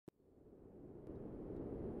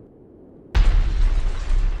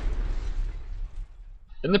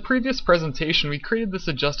In the previous presentation, we created this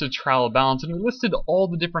adjusted trial balance and we listed all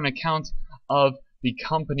the different accounts of the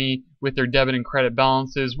company with their debit and credit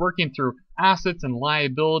balances, working through assets and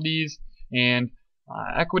liabilities and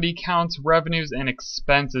equity accounts, revenues, and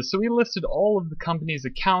expenses. So we listed all of the company's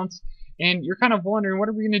accounts, and you're kind of wondering, what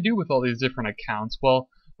are we going to do with all these different accounts? Well,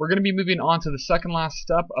 we're going to be moving on to the second last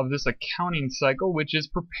step of this accounting cycle, which is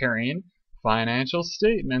preparing financial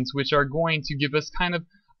statements, which are going to give us kind of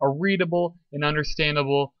a readable and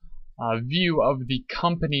understandable view of the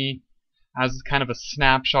company as kind of a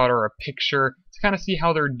snapshot or a picture to kind of see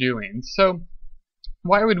how they're doing. So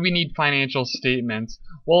why would we need financial statements?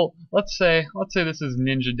 Well, let's say this is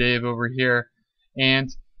Ninja Dave over here, and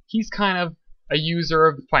he's kind of a user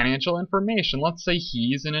of financial information. Let's say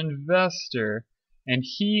he's an investor, and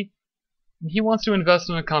he wants to invest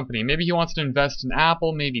in a company. Maybe he wants to invest in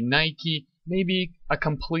Apple, maybe Nike, maybe a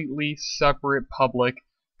completely separate public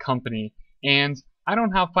company. And I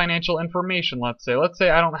don't have financial information, let's say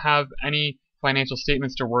I don't have any financial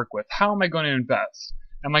statements to work with. How am I going to invest?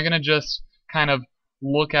 Am I going to just kind of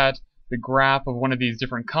look at the graph of one of these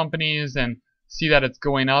different companies and see that it's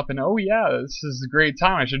going up and, oh yeah, this is a great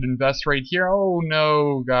time, I should invest right here? Oh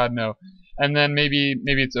no, God no. And then maybe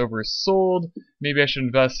it's oversold, maybe I should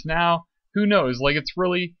invest now. Who knows? Like, it's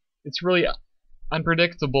really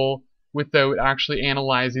unpredictable without actually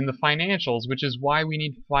analyzing the financials, which is why we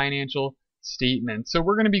need financial statements. So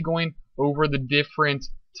we're going to be going over the different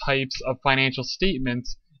types of financial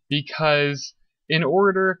statements, because in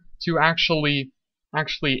order to actually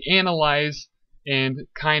analyze and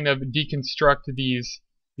kind of deconstruct these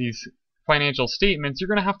financial statements, you're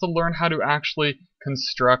going to have to learn how to actually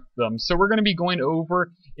construct them. So we're going to be going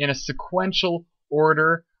over in a sequential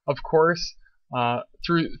order, of course,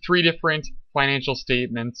 through 3 different financial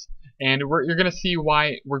statements. And you're going to see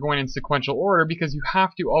why we're going in sequential order, because you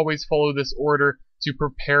have to always follow this order to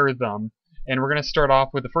prepare them. And we're going to start off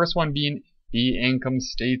with the first one being the income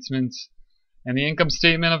statement. And the income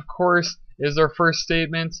statement, of course, is our first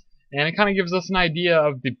statement, and it kind of gives us an idea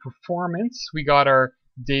of the performance. We got our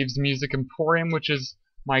Dave's Music Emporium, which is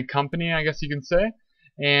my company, I guess you can say.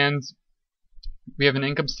 And we have an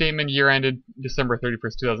income statement year ended December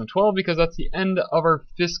 31st, 2012, because that's the end of our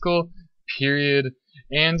fiscal period.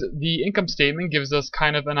 And the income statement gives us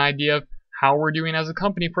kind of an idea of how we're doing as a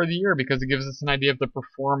company for the year, because it gives us an idea of the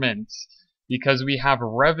performance. Because we have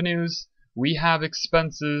revenues, we have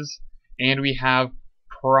expenses, and we have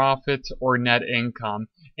profit or net income.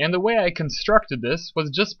 And the way I constructed this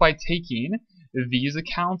was just by taking these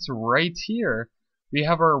accounts right here. We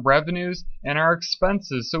have our revenues and our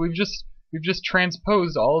expenses. So we've just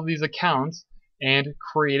transposed all of these accounts and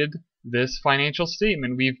created this financial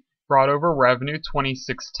statement. We've brought over revenue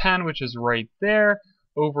 2610, which is right there.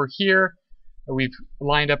 Over here, we've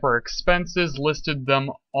lined up our expenses, listed them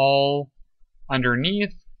all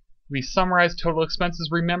underneath. We summarize total expenses.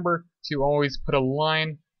 Remember to always put a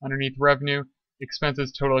line underneath revenue,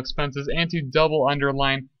 expenses, total expenses, and to double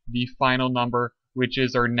underline the final number, which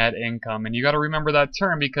is our net income. And you got to remember that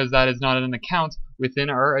term, because that is not an account within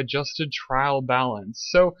our adjusted trial balance.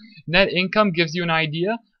 So net income gives you an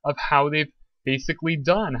idea of how they've basically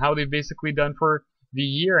done for the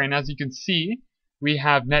year. And as you can see, we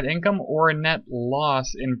have net income or a net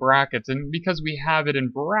loss in brackets. And because we have it in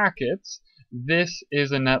brackets, this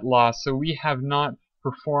is a net loss. So we have not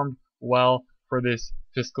performed well for this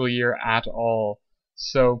fiscal year at all.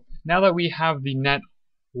 So now that we have the net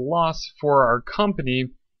loss for our company,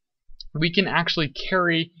 we can actually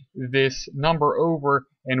carry this number over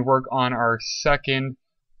and work on our second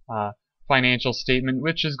financial statement,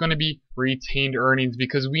 which is going to be retained earnings,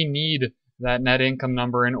 because we need that net income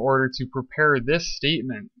number in order to prepare this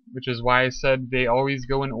statement, which is why I said they always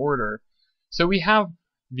go in order. So we have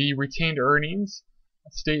the retained earnings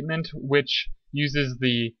statement, which uses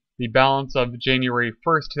the balance of January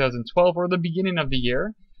 1st, 2012, or the beginning of the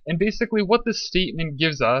year. And basically what this statement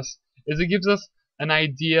gives us is it gives us an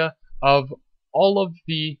idea of all of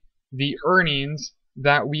the earnings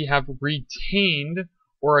that we have retained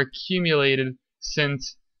or accumulated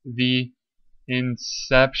since the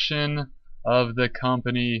inception of the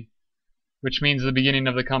company, which means the beginning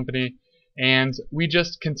of the company. And we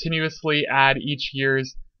just continuously add each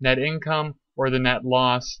year's net income or the net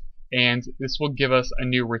loss, and this will give us a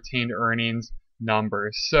new retained earnings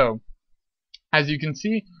number. So as you can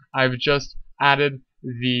see, I've just added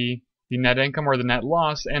the net income or the net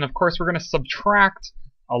loss, and of course we're going to subtract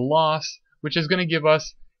a loss, which is going to give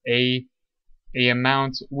us a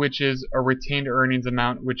amount which is a retained earnings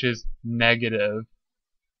amount which is negative,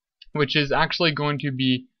 which is actually going to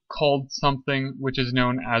be called something which is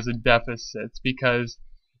known as a deficit, because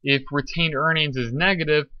if retained earnings is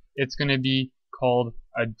negative, it's going to be called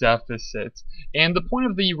a deficit. And the point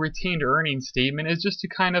of the retained earnings statement is just to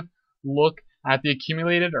kind of look at the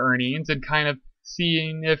accumulated earnings and kind of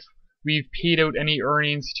seeing if we've paid out any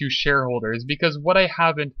earnings to shareholders, because what I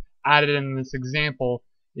haven't added in this example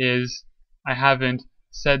is I haven't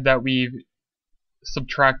said that we've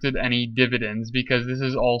subtracted any dividends, because this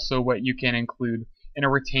is also what you can include in a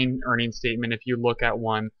retained earnings statement if you look at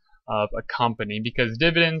one of a company, because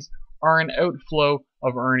dividends are an outflow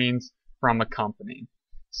of earnings from a company.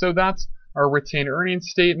 So that's our retained earnings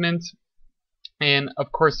statement. And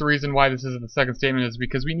of course, the reason why this is the second statement is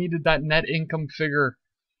because we needed that net income figure.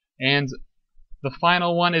 And the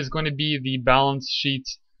final one is going to be the balance sheet.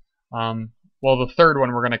 Well, the third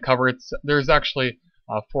one we're going to cover. There's actually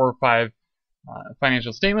 4 or 5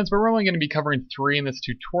 financial statements, but we're only going to be covering 3 in this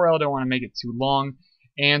tutorial. I don't want to make it too long.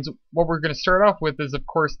 And what we're going to start off with is, of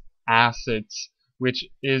course, assets, which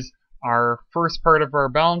is our first part of our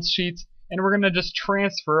balance sheet. And we're going to just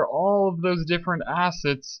transfer all of those different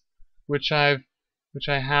assets, which I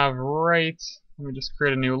have right. Let me just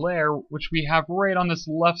create a new layer, which we have right on this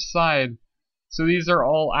left side. So these are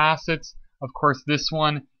all assets. Of course, this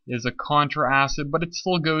one is a contra asset, but it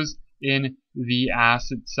still goes in the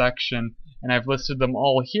asset section. And I've listed them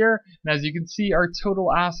all here. And as you can see, our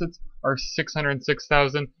total assets are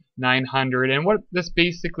 $606,900. And what this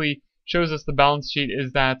basically shows us, the balance sheet,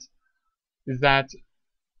 is that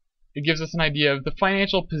it gives us an idea of the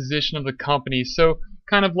financial position of the company. So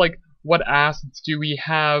kind of like, what assets do we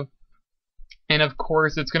have? And of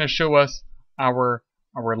course, it's going to show us our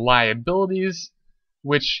liabilities,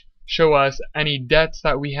 which show us any debts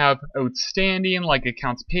that we have outstanding, like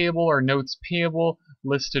accounts payable or notes payable,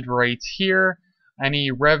 listed right here. Any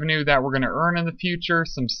revenue that we're going to earn in the future,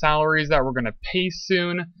 some salaries that we're going to pay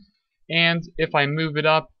soon. And if I move it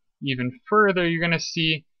up even further, you're going to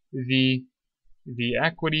see the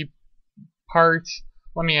equity part.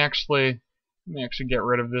 Let me actually get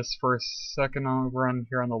rid of this for a second over on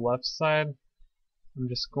here on the left side. I'm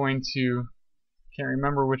just going to, can't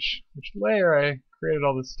remember which layer I created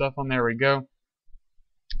all this stuff on. There we go.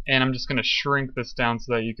 And I'm just going to shrink this down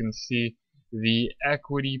so that you can see the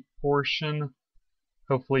equity portion.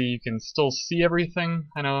 Hopefully you can still see everything.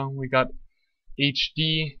 I know we got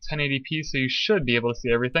HD 1080p, so you should be able to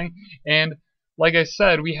see everything. And like I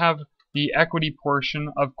said, we have the equity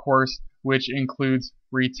portion, of course, which includes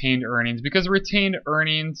retained earnings, because retained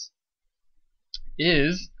earnings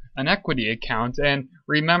is an equity account. And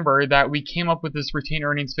remember that we came up with this retained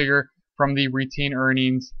earnings figure from the retained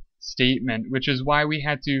earnings statement, which is why we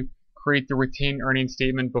had to create the retained earnings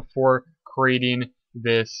statement before creating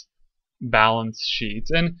this balance sheet.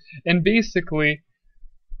 And basically,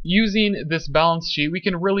 using this balance sheet, we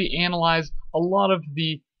can really analyze a lot of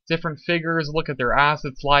the different figures, look at their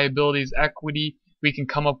assets, liabilities, equity. We can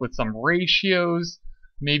come up with some ratios,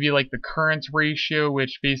 maybe like the current ratio,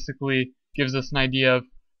 which basically gives us an idea of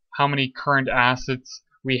how many current assets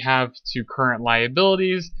we have to current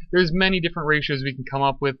liabilities. There's many different ratios we can come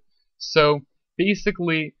up with. So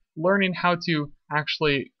basically, learning how to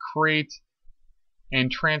actually create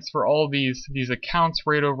and transfer all these accounts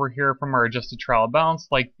right over here from our adjusted trial balance,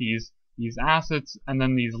 like these assets and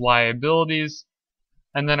then these liabilities,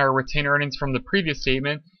 and then our retained earnings from the previous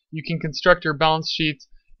statement, you can construct your balance sheets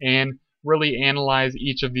and really analyze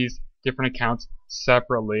each of these different accounts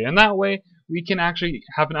separately. And that way, we can actually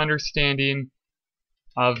have an understanding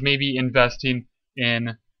of maybe investing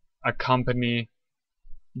in a company,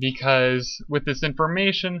 because with this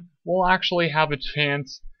information, we'll actually have a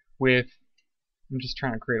chance with, I'm just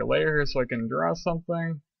trying to create a layer here so I can draw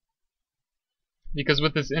something. Because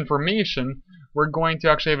with this information, we're going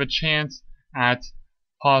to actually have a chance at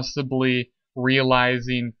possibly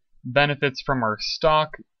realizing benefits from our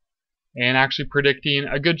stock and actually predicting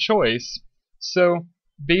a good choice. So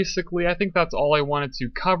basically, I think that's all I wanted to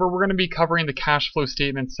cover. We're going to be covering the cash flow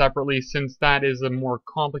statement separately, since that is a more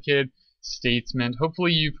complicated statement.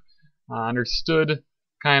 Hopefully you've understood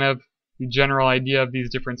kind of the general idea of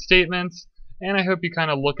these different statements, and I hope you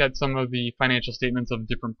kind of look at some of the financial statements of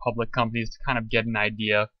different public companies to kind of get an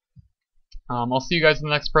idea. I'll see you guys in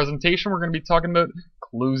the next presentation. We're going to be talking about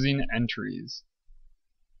closing entries.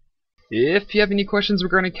 If you have any questions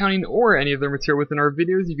regarding accounting or any other material within our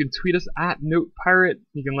videos, you can tweet us at Notepirate.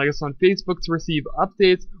 You can like us on Facebook to receive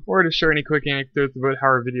updates or to share any quick anecdotes about how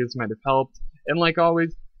our videos might have helped. And like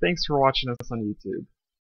always, thanks for watching us on YouTube.